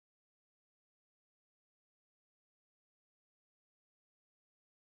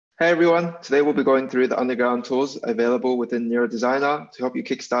Hey everyone, today we'll be going through the underground tools available within Neara Designer to help you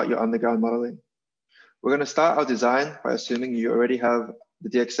kickstart your underground modeling. We're going to start our design by assuming you already have the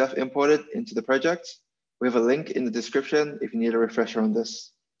DXF imported into the project. We have a link in the description if you need a refresher on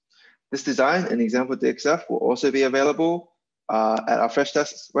this. This design and example DXF will also be available at our Fresh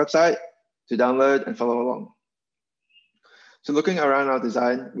Test website to download and follow along. So looking around our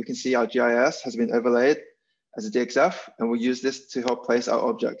design, we can see our GIS has been overlaid as a DXF, and we'll use this to help place our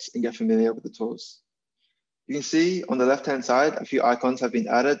objects and get familiar with the tools. You can see on the left-hand side, a few icons have been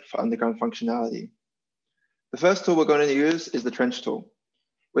added for underground functionality. The first tool we're going to use is the trench tool.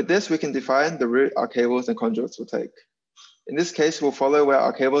 With this, we can define the route our cables and conduits will take. In this case, we'll follow where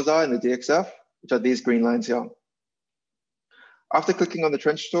our cables are in the DXF, which are these green lines here. After clicking on the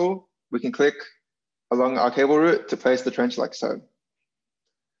trench tool, we can click along our cable route to place the trench like so.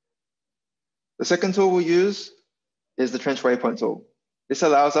 The second tool we'll use is the TrenchWay Point tool. This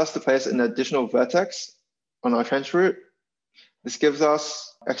allows us to place an additional vertex on our trench route. This gives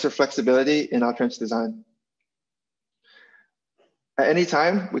us extra flexibility in our trench design. At any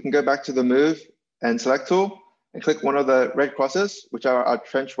time, we can go back to the Move and Select tool and click one of the red crosses, which are our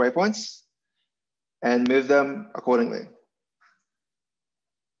trench waypoints, and move them accordingly.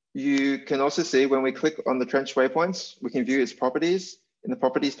 You can also see when we click on the trench waypoints, we can view its properties in the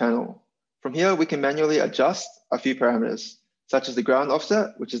Properties panel. From here, we can manually adjust a few parameters, such as the ground offset,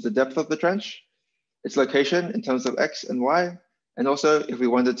 which is the depth of the trench, its location in terms of X and Y, and also, if we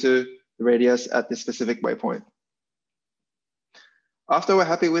wanted to, the radius at this specific waypoint. After we're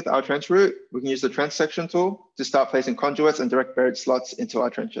happy with our trench route, we can use the trench section tool to start placing conduits and direct buried slots into our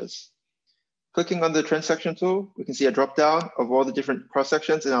trenches. Clicking on the trench section tool, we can see a drop down of all the different cross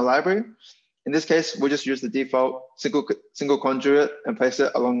sections in our library. In this case, we'll just use the default single conduit and place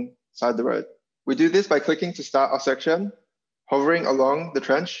it alongside the road. We do this by clicking to start our section, hovering along the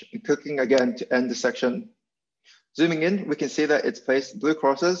trench, and clicking again to end the section. Zooming in, we can see that it's placed blue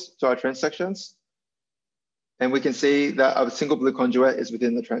crosses to our trench sections, and we can see that a single blue conduit is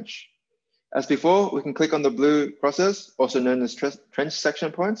within the trench. As before, we can click on the blue crosses, also known as trench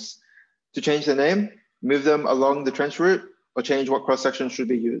section points, to change the name, move them along the trench route, or change what cross section should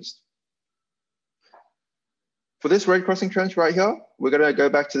be used. For this road crossing trench right here, we're going to go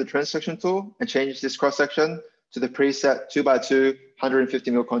back to the trench section tool and change this cross section to the preset 2x2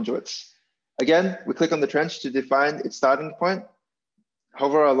 150 mil conduits. Again, we click on the trench to define its starting point,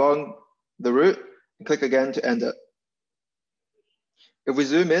 hover along the route, and click again to end it. If we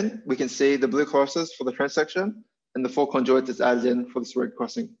zoom in, we can see the blue crosses for the trench section and the 4 conduits is added in for this road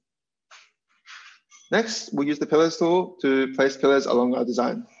crossing. Next, we'll use the pillars tool to place pillars along our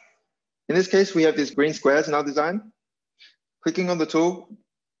design. In this case, we have these green squares in our design. Clicking on the tool,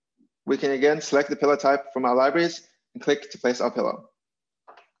 we can again select the pillar type from our libraries and click to place our pillar.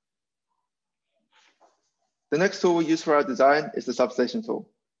 The next tool we use for our design is the Substation tool.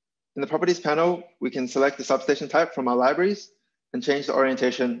 In the Properties panel, we can select the substation type from our libraries and change the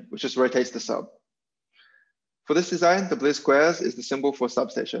orientation, which just rotates the sub. For this design, the blue squares is the symbol for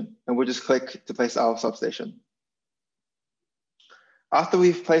substation, and we'll just click to place our substation. After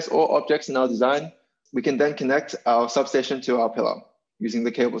we've placed all objects in our design, we can then connect our substation to our pillar using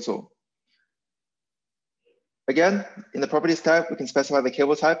the cable tool. Again, in the Properties tab, we can specify the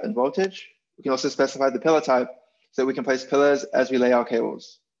cable type and voltage. We can also specify the pillar type so we can place pillars as we lay our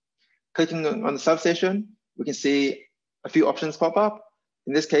cables. Clicking on the substation, we can see a few options pop up.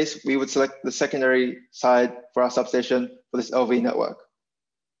 In this case, we would select the secondary side for our substation for this LV network.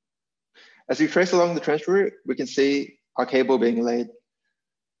 As we trace along the trench route, we can see our cable being laid.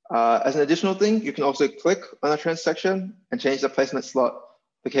 As an additional thing, you can also click on a trench section and change the placement slot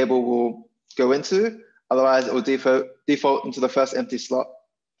the cable will go into. Otherwise, it will default into the first empty slot.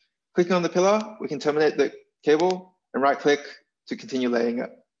 Clicking on the pillar, we can terminate the cable and right-click to continue laying it.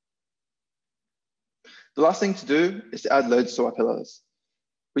 The last thing to do is to add loads to our pillars.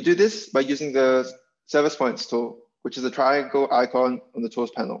 We do this by using the Service Points tool, which is a triangle icon on the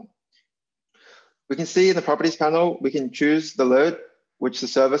Tools panel. We can see in the Properties panel, we can choose the load, which is the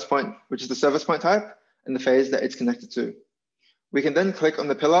service point type, and the phase that it's connected to. We can then click on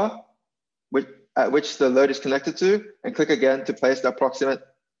the pillar at which the load is connected to, and click again to place the approximate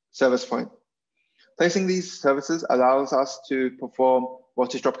service point. Placing these services allows us to perform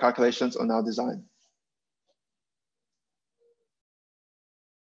voltage drop calculations on our design.